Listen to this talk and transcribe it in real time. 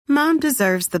Mom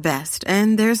deserves the best,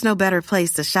 and there's no better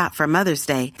place to shop for Mother's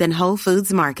Day than Whole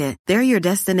Foods Market. They're your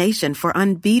destination for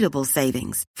unbeatable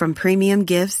savings, from premium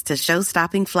gifts to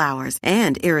show-stopping flowers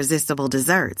and irresistible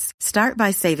desserts. Start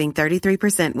by saving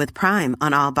 33% with Prime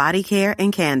on all body care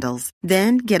and candles.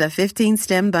 Then get a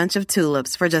 15-stem bunch of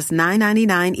tulips for just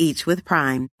 $9.99 each with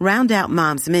Prime. Round out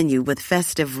Mom's menu with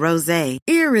festive rosé,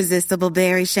 irresistible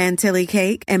berry chantilly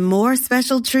cake, and more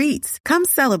special treats. Come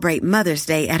celebrate Mother's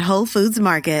Day at Whole Foods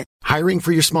Market. Hiring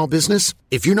for your small business?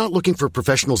 If you're not looking for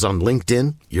professionals on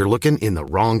LinkedIn, you're looking in the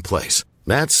wrong place.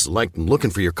 That's like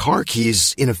looking for your car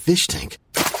keys in a fish tank.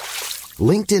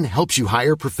 LinkedIn helps you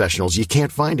hire professionals you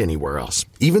can't find anywhere else,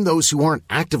 even those who aren't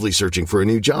actively searching for a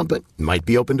new job but might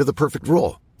be open to the perfect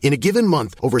role. In a given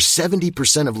month, over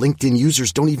 70% of LinkedIn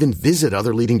users don't even visit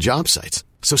other leading job sites.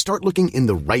 So start looking in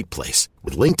the right place.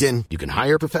 With LinkedIn, you can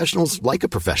hire professionals like a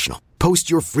professional. Post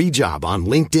your free job on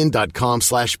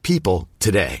linkedin.com/people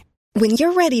today. When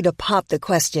you're ready to pop the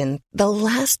question, the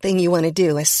last thing you want to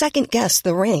do is second-guess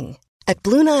the ring. At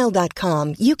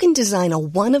BlueNile.com, you can design a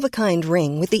one-of-a-kind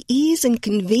ring with the ease and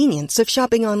convenience of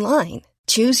shopping online.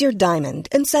 Choose your diamond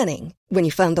and setting. When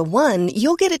you find the one,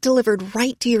 you'll get it delivered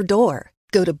right to your door.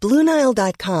 Go to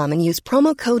BlueNile.com and use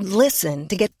promo code LISTEN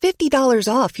to get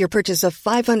 $50 off your purchase of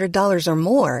 $500 or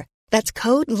more. That's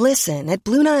code LISTEN at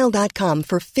BlueNile.com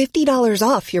for $50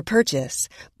 off your purchase.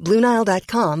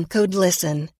 BlueNile.com, code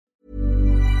LISTEN.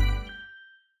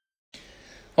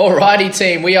 Alrighty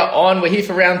team, we are on. We're here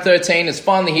for round 13. It's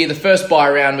finally here, the first bye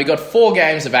round. We got 4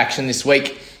 games of action this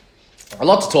week. A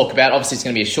lot to talk about. Obviously it's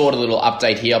going to be a shorter little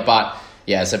update here, but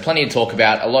yeah, so plenty to talk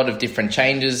about. A lot of different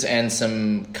changes and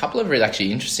some couple of really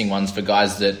actually interesting ones for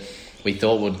guys that we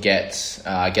thought would get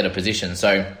a position.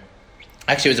 So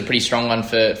actually it was a pretty strong one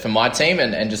for my team,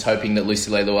 and just hoping that Lucy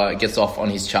Leilua gets off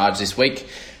on his charge this week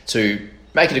to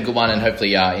make it a good one and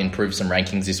hopefully improve some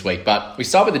rankings this week. But we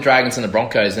start with the Dragons and the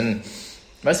Broncos, and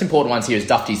most important ones here is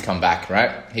Dufty's come back,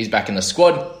 right? He's back in the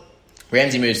squad.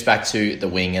 Ramsey moves back to the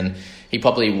wing, and he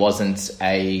probably wasn't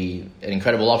an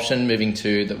incredible option moving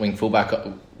to fullback,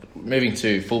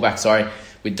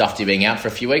 with Dufty being out for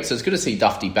a few weeks. So it's good to see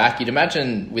Dufty back. You'd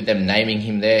imagine with them naming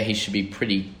him there, he should be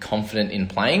pretty confident in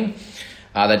playing.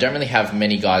 They don't really have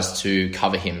many guys to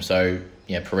cover him, so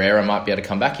Pereira might be able to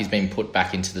come back. He's been put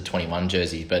back into the 21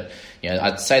 jersey, but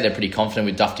I'd say they're pretty confident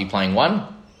with Dufty playing one.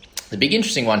 The big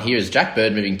interesting one here is Jack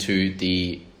Bird moving to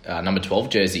the number 12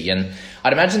 jersey, and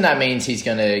I'd imagine that means he's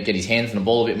going to get his hands on the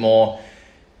ball a bit more.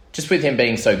 Just with him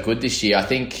being so good this year, I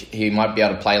think he might be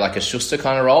able to play like a Schuster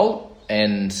kind of role,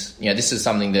 and this is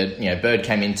something that Bird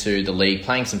came into the league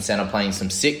playing some centre, playing some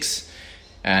 6,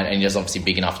 and he's obviously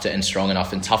big enough and strong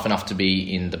enough and tough enough to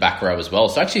be in the back row as well.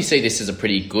 So I actually see this as a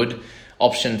pretty good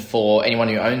option for anyone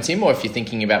who owns him, or if you're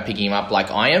thinking about picking him up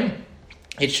like I am.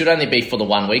 It should only be for the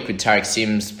 1 week with Tarek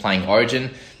Sims playing Origin.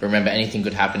 But remember, anything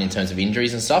could happen in terms of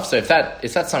injuries and stuff. So if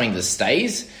that's something that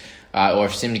stays, or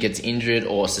if Sims gets injured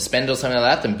or suspended or something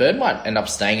like that, then Bird might end up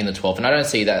staying in the 12. And I don't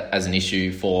see that as an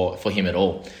issue for him at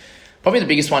all. Probably the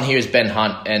biggest one here is Ben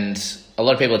Hunt, and a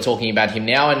lot of people are talking about him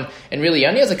now. And really, he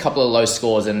only has a couple of low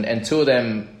scores, and 2 of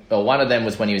them, well, one of them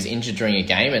was when he was injured during a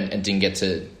game and didn't get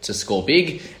to score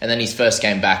big. And then his first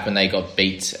game back when they got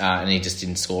beat, and he just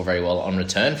didn't score very well on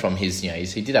return from his,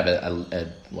 he did have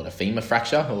a femur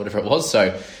fracture or whatever it was.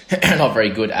 So not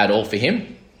very good at all for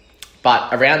him.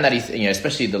 But around that,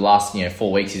 especially the last,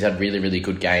 4 weeks, he's had really, really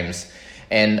good games.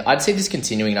 And I'd see this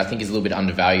continuing. I think he's a little bit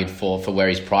undervalued for where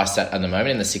he's priced at the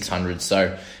moment in the 600s.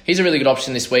 So he's a really good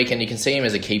option this week, and you can see him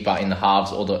as a keeper in the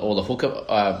halves or the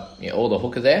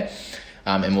hooker there.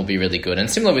 And will be really good. And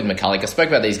similar with McCulloch, I spoke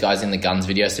about these guys in the Guns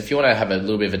video, so if you want to have a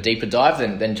little bit of a deeper dive,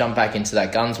 then jump back into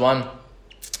that Guns one.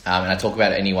 And I talk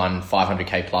about anyone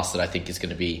 500k plus that I think is going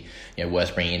to be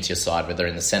worth bringing into your side, whether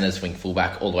in the centres, wing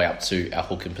fullback, all the way up to our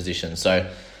hooking position. So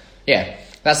yeah,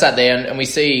 that's that there. And we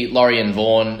see Laurie and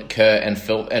Vaughan, Kerr and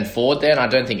Ford there, and I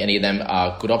don't think any of them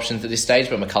are good options at this stage,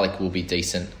 but McCulloch will be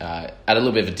decent at a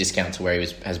little bit of a discount to where he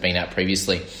has been at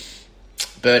previously.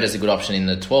 Bird is a good option in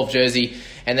the 12 jersey.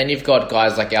 And then you've got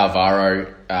guys like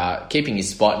Alvaro keeping his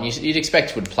spot, and you'd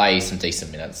expect would play some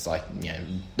decent minutes, like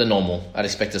the normal. I'd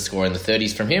expect a score in the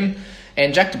 30s from him.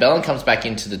 And Jack de Belin comes back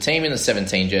into the team in the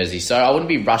 17 jersey, so I wouldn't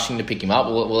be rushing to pick him up.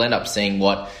 We'll end up seeing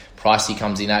what price he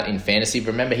comes in at in fantasy. But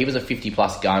remember, he was a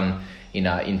 50-plus gun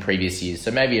in previous years, so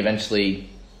maybe eventually,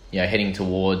 heading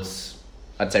towards,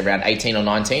 I'd say around 18 or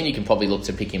 19, you can probably look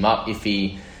to pick him up if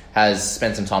he has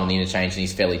spent some time on the interchange and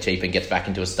he's fairly cheap and gets back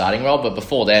into a starting role. But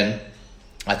before then,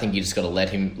 I think you just got to let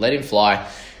him fly.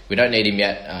 We don't need him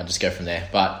yet. Just go from there.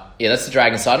 But yeah, that's the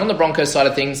Dragon side. On the Broncos side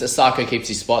of things, Asako keeps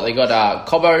his spot. They got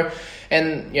Cobbo,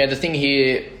 and the thing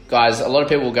here, guys, a lot of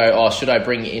people will go, oh, should I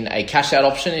bring in a cash out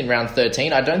option in round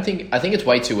 13? I think it's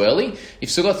way too early.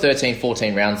 You've still got 13,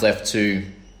 14 rounds left to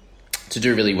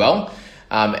do really well.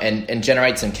 And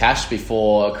generate some cash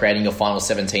before creating your final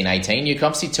 17, 18. You can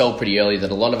obviously tell pretty early that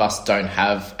a lot of us don't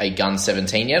have a gun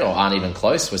 17 yet, or aren't even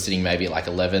close. We're sitting maybe at like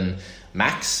 11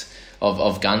 max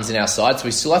of guns in our side. So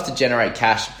we still have to generate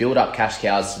cash, build up cash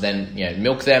cows to then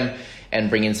milk them and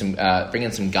bring in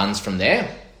some guns from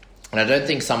there. And I don't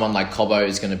think someone like Cobbo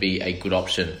is going to be a good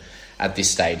option at this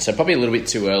stage. So probably a little bit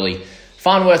too early.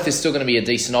 Farnworth is still going to be a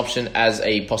decent option as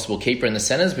a possible keeper in the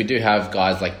centres. We do have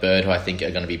guys like Bird who I think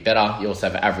are going to be better. You also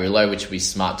have Averillo, which would be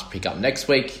smart to pick up next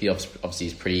week. He obviously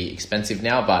is pretty expensive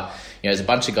now, but there's a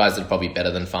bunch of guys that are probably better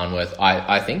than Farnworth,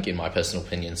 I think, in my personal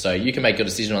opinion. So you can make your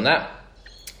decision on that.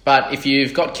 But if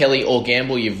you've got Kelly or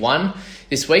Gamble, you've won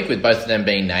this week, with both of them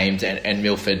being named and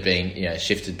Milford being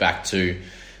shifted back to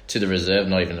the reserve.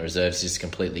 Not even the reserves, just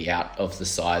completely out of the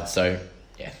side. So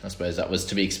yeah, I suppose that was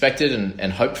to be expected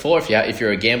and hoped for if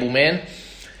you're a gamble man.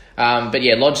 But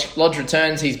yeah, Lodge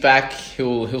returns. He's back.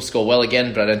 He'll score well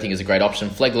again, but I don't think it's a great option.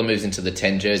 Flegler moves into the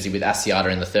 10 jersey with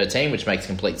Asiata in the 13, which makes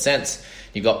complete sense.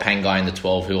 You've got Pangai in the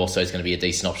 12, who also is going to be a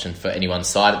decent option for anyone's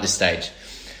side at this stage.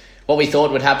 What we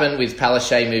thought would happen with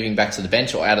Palaszczuk moving back to the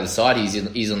bench or out of the side,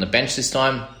 he's on the bench this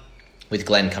time, with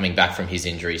Glenn coming back from his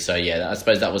injury. So yeah, I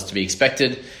suppose that was to be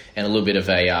expected, and a little bit of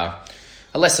a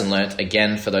lesson learnt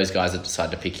again for those guys that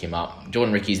decide to pick him up.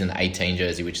 Jordan Ricky's in the 18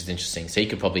 jersey, which is interesting. So he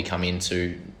could probably come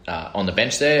into on the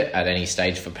bench there at any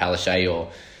stage for Palaszczuk, or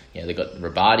they've got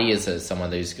Rabadi as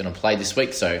someone who's going to play this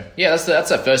week. So yeah,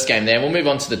 that's our first game there. We'll move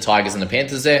on to the Tigers and the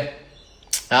Panthers there.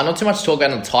 Not too much to talk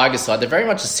about on the Tigers side. They're very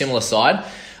much a similar side,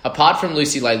 apart from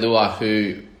Lucy Leilua,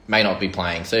 who may not be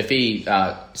playing. So if he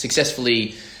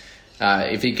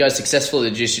if he goes successfully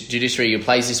the judiciary, he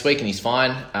plays this week and he's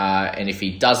fine. And if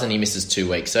he doesn't, he misses 2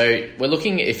 weeks. So we're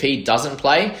looking, if he doesn't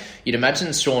play, you'd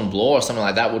imagine Sean Bloor or something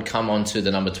like that would come onto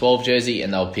the number 12 jersey,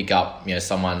 and they'll pick up,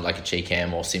 someone like a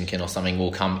Cheekham or Simkin or something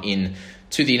will come in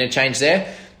to the interchange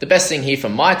there. The best thing here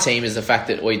from my team is the fact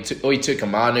that Oituka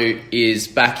Manu is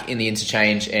back in the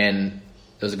interchange, and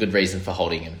there was a good reason for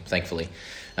holding him, thankfully.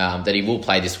 That he will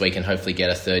play this week and hopefully get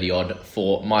a 30-odd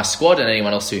for my squad and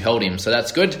anyone else who held him. So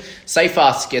that's good.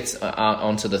 Seyfarth gets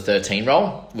onto the 13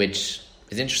 role, which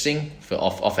is interesting. For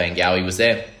off Angawi was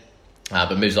there,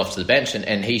 but moves off to the bench,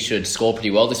 and he should score pretty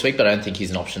well this week, but I don't think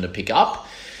he's an option to pick up.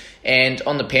 And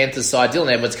on the Panthers side,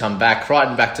 Dylan Edwards come back,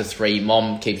 Crichton back to 3,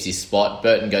 Mom keeps his spot,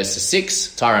 Burton goes to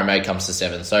 6, Tyrone May comes to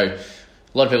 7. So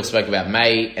a lot of people spoke about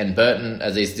May and Burton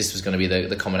as this was going to be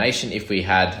the combination if we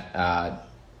had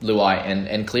Luai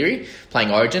and Cleary playing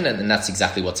Origin, and that's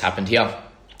exactly what's happened here.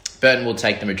 Burton will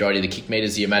take the majority of the kick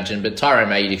meters, you imagine, but Tyrone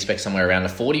May, you'd expect somewhere around a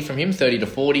 40 from him, 30 to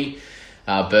 40.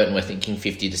 Burton, we're thinking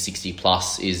 50 to 60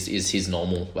 plus is his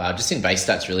normal, just in base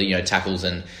stats really, tackles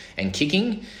and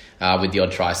kicking, with the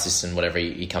odd try assists and whatever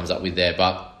he comes up with there.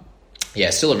 But yeah,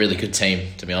 still a really good team,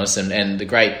 to be honest. And the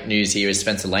great news here is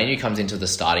Spencer Leniu comes into the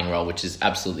starting role, which is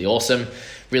absolutely awesome.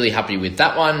 Really happy with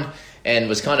that one, and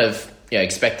was kind of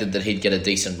expected that he'd get a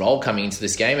decent role coming into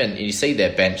this game. And you see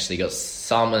their bench, so you got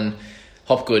Salmon,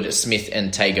 Hopgood, Smith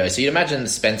and Tago. So you'd imagine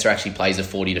Spencer actually plays a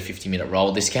 40 to 50 minute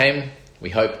role this game. We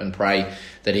hope and pray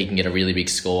that he can get a really big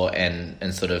score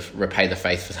and sort of repay the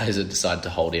faith for those that decide to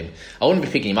hold him. I wouldn't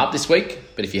be picking him up this week,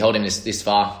 but if you hold him this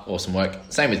far, awesome work.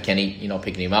 Same with Kenny, you're not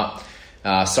picking him up.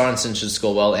 Sorensen should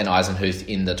score well, and Eisenhuth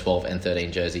in the 12 and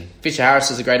 13 jersey. Fisher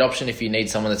Harris is a great option if you need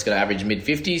someone that's going to average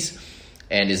mid-50s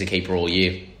and is a keeper all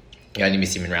year. You only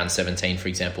miss him in round 17, for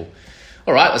example.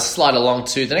 All right, let's slide along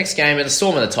to the next game, and the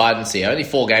Storm and the Titans here. Only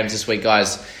 4 games this week,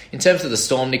 guys. In terms of the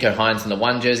Storm, Nico Hines in the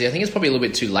 1 jersey, I think it's probably a little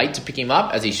bit too late to pick him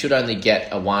up, as he should only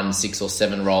get a 1, 6 or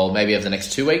 7 role maybe over the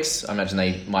next 2 weeks. I imagine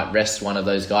they might rest one of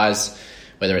those guys,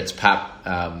 whether it's Pap,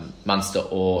 Munster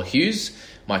or Hughes.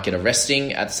 Might get a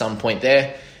resting at some point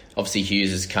there. Obviously,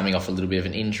 Hughes is coming off a little bit of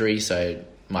an injury, so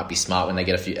it might be smart when they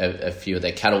get a few of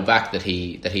their cattle back that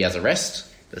he has a rest.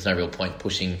 There's no real point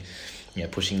pushing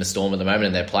the Storm at the moment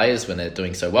and their players when they're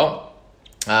doing so well.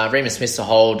 Remus Smith's a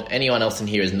hold. Anyone else in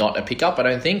here is not a pickup, I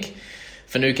don't think.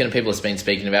 Finucane, people have been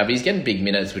speaking about, but he's getting big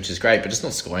minutes, which is great, but just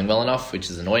not scoring well enough, which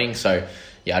is annoying. So,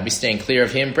 yeah, I'd be staying clear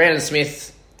of him. Brandon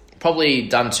Smith, probably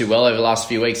done too well over the last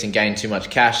few weeks and gained too much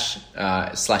cash,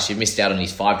 / he missed out on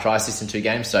his 5 try assists in 2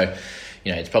 games. So,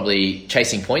 it's probably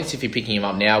chasing points if you're picking him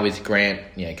up now with Grant,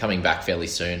 coming back fairly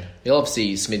soon.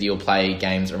 Obviously, Smithy will play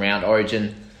games around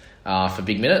Origin for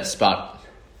big minutes, but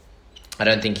I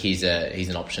don't think he's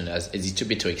an option as he's a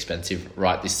bit too expensive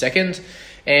right this second.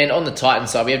 And on the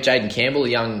Titans side, we have Jaden Campbell, a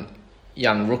young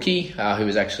young rookie who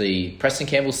is actually Preston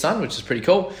Campbell's son, which is pretty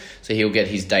cool. So he'll get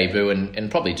his debut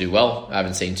and probably do well. I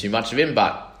haven't seen too much of him,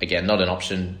 but again, not an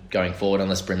option going forward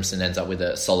unless Brimson ends up with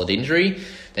a solid injury.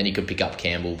 Then you could pick up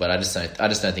Campbell, but I just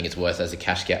don't think it's worth as a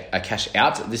cash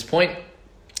out at this point.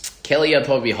 Kelly, I'd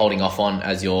probably be holding off on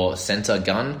as your centre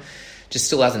gun. Just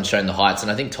still hasn't shown the heights,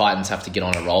 and I think Titans have to get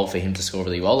on a roll for him to score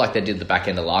really well, like they did the back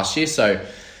end of last year. So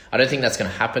I don't think that's going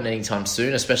to happen anytime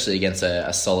soon, especially against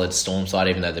a solid Storm side,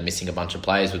 even though they're missing a bunch of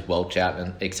players with Welch out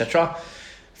and etc.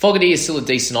 Fogarty is still a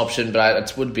decent option, but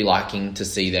I would be liking to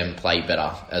see them play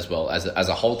better as well as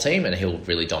a whole team, and he'll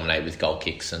really dominate with goal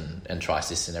kicks and try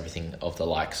assists and everything of the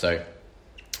like. So,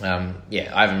 I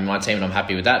have him in my team and I'm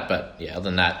happy with that. But yeah, other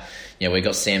than that, we've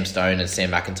got Sam Stone and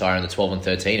Sam McIntyre in the 12 and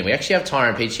 13, and we actually have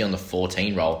Tyrone Peachey on the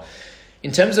 14 role.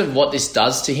 In terms of what this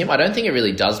does to him, I don't think it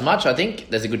really does much. I think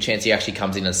there's a good chance he actually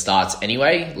comes in and starts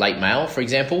anyway, late mail, for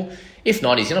example. If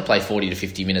not, he's going to play 40 to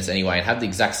 50 minutes anyway and have the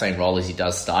exact same role as he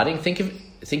does starting. Think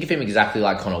of him exactly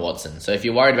like Connor Watson. So if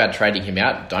you're worried about trading him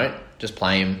out, don't. Just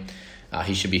play him.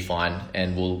 He should be fine,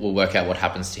 and we'll work out what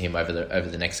happens to him over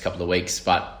the next couple of weeks.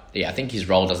 But yeah, I think his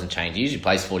role doesn't change. He usually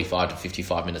plays 45 to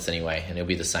 55 minutes anyway, and he'll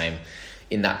be the same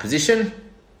in that position.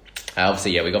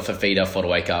 Obviously, we got Fafita,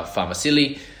 Fotuaika,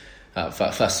 Farmasili,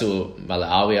 Fasu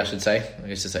Malaawi, I should say. I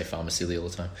used to say Farmasili all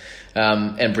the time.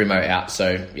 And Brimo out.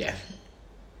 So yeah,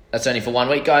 that's only for 1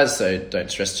 week, guys, so don't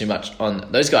stress too much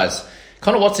on those guys.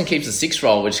 Connor Watson keeps the 6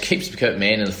 role, which keeps Kurt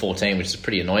Mann in the 14, which is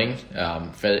pretty annoying.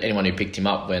 For anyone who picked him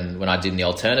up when I did in the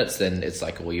alternates, then it's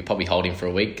like, well, you probably hold him for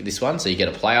a week, this one, so you get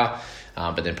a player,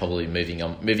 but then probably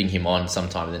moving him on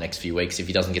sometime in the next few weeks if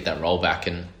he doesn't get that role back.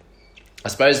 And I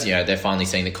suppose, they're finally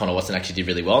seeing that Connor Watson actually did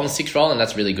really well in the 6 role, and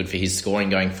that's really good for his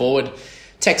scoring going forward.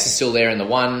 Tex is still there in the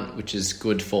 1, which is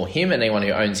good for him and anyone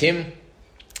who owns him,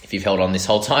 if you've held on this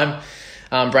whole time.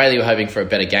 Brayley, we're hoping for a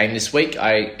better game this week.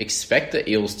 I expect the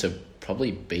Eels to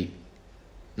probably beat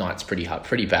Knights pretty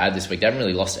bad this week. They haven't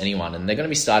really lost anyone, and they're going to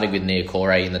be starting with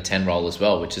Niokore in the 10 role as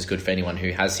well, which is good for anyone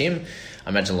who has him. I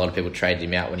imagine a lot of people traded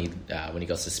him out when he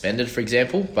got suspended, for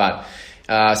example. But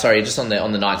just on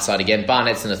the Knights side again,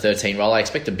 Barnett's in the 13 role. I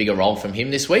expect a bigger role from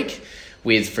him this week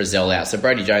with Frizzell out. So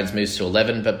Brodie Jones moves to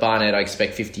 11, but Barnett I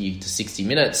expect 50 to 60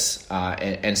 minutes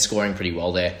and scoring pretty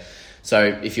well there. So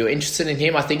if you're interested in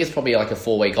him, I think it's probably like a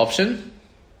 4-week option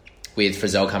with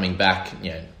Frizzell coming back,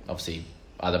 obviously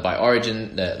either by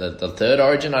Origin, the third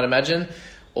Origin, I'd imagine,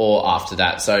 or after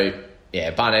that. So yeah,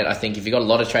 Barnett, I think if you've got a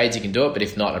lot of trades, you can do it, but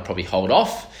if not, I'd probably hold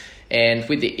off. And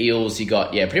with the Eels, you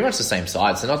got, pretty much the same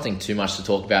side, so nothing too much to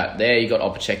talk about there. You got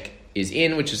Opacek is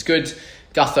in, which is good.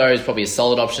 Gutho is probably a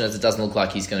solid option, as it doesn't look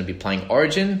like he's going to be playing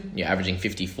Origin. Averaging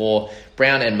 54.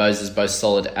 Brown and Moses both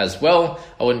solid as well.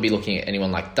 I wouldn't be looking at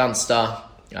anyone like Dunster.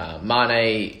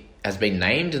 Mane has been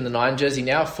named in the 9 jersey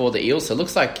now for the Eels, so it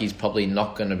looks like he's probably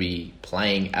not going to be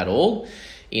playing at all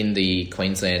in the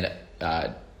Queensland,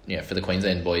 for the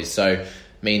Queensland boys. So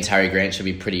means Harry Grant should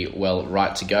be pretty well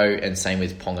right to go, and same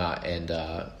with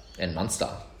Ponga and Munster.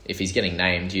 If he's getting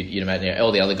named, you'd imagine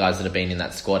all the other guys that have been in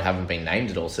that squad haven't been named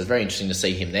at all. So it's very interesting to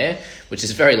see him there, which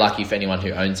is very lucky for anyone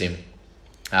who owns him,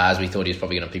 as we thought he was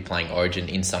probably going to be playing Origin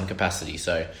in some capacity.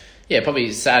 So yeah,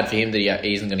 probably sad for him that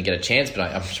he isn't going to get a chance, but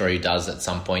I'm sure he does at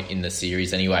some point in the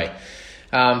series anyway.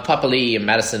 Papali'i and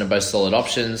Madison are both solid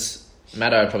options.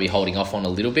 Maddo probably holding off on a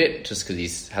little bit just because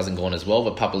he hasn't gone as well,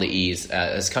 but Papali'i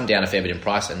has come down a fair bit in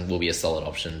price and will be a solid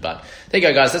option. But there you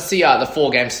go, guys. Let's see the 4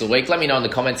 games of the week. Let me know in the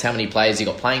comments how many players you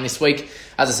got playing this week.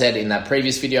 As I said in that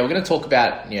previous video, we're going to talk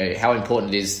about how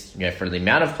important it is for the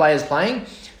amount of players playing,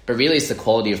 but really it's the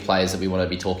quality of players that we want to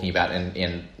be talking about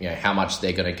and how much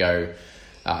they're going to go.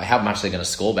 How much they're going to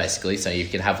score, basically. So you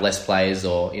can have less players,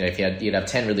 or if you'd have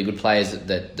 10 really good players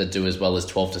that do as well as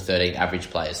 12 to 13 average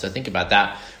players. So think about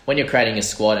that when you're creating a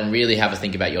squad, and really have a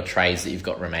think about your trades that you've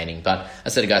got remaining. But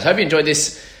as I said, guys, hope you enjoyed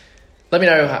this. Let me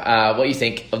know what you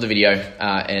think of the video,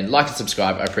 and like and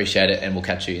subscribe. I appreciate it, and we'll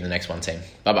catch you in the next one, team.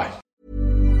 Bye-bye.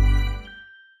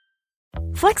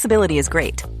 Flexibility is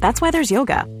great. That's why there's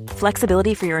yoga.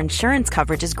 Flexibility for your insurance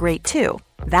coverage is great too.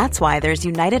 That's why there's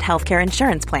United Healthcare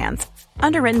Insurance Plans.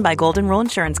 Underwritten by Golden Rule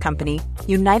Insurance Company,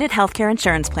 United Healthcare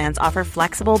Insurance Plans offer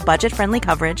flexible, budget-friendly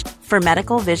coverage for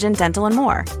medical, vision, dental, and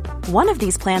more. One of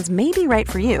these plans may be right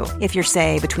for you if you're,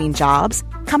 say, between jobs,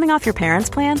 coming off your parents'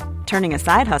 plan, turning a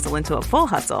side hustle into a full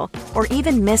hustle, or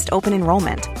even missed open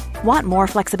enrollment. Want more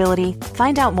flexibility?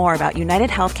 Find out more about United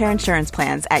Healthcare Insurance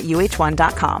Plans at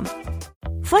uh1.com.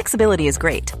 Flexibility is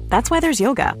great. That's why there's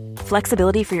yoga.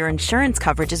 Flexibility for your insurance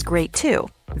coverage is great too.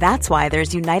 That's why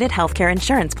there's United Healthcare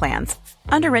Insurance Plans.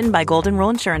 Underwritten by Golden Rule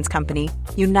Insurance Company,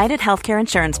 United Healthcare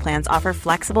Insurance Plans offer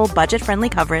flexible, budget-friendly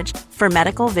coverage for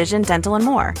medical, vision, dental, and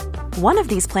more. One of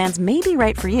these plans may be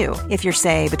right for you if you're,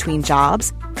 say, between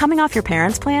jobs, coming off your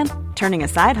parents' plan, turning a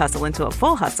side hustle into a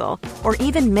full hustle, or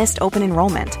even missed open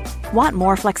enrollment. Want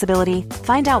more flexibility?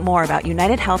 Find out more about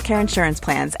United Healthcare Insurance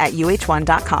Plans at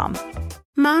uh1.com.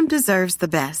 Mom deserves the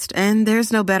best, and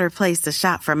there's no better place to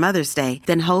shop for Mother's Day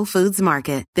than Whole Foods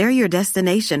Market. They're your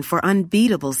destination for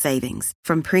unbeatable savings,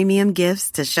 from premium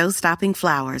gifts to show-stopping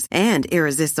flowers and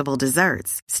irresistible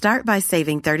desserts. Start by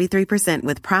saving 33%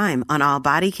 with Prime on all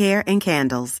body care and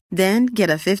candles. Then get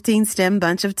a 15-stem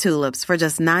bunch of tulips for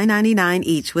just $9.99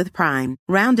 each with Prime.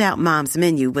 Round out Mom's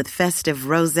menu with festive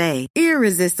rosé,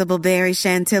 irresistible berry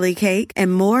chantilly cake,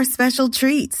 and more special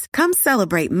treats. Come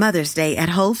celebrate Mother's Day at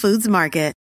Whole Foods Market.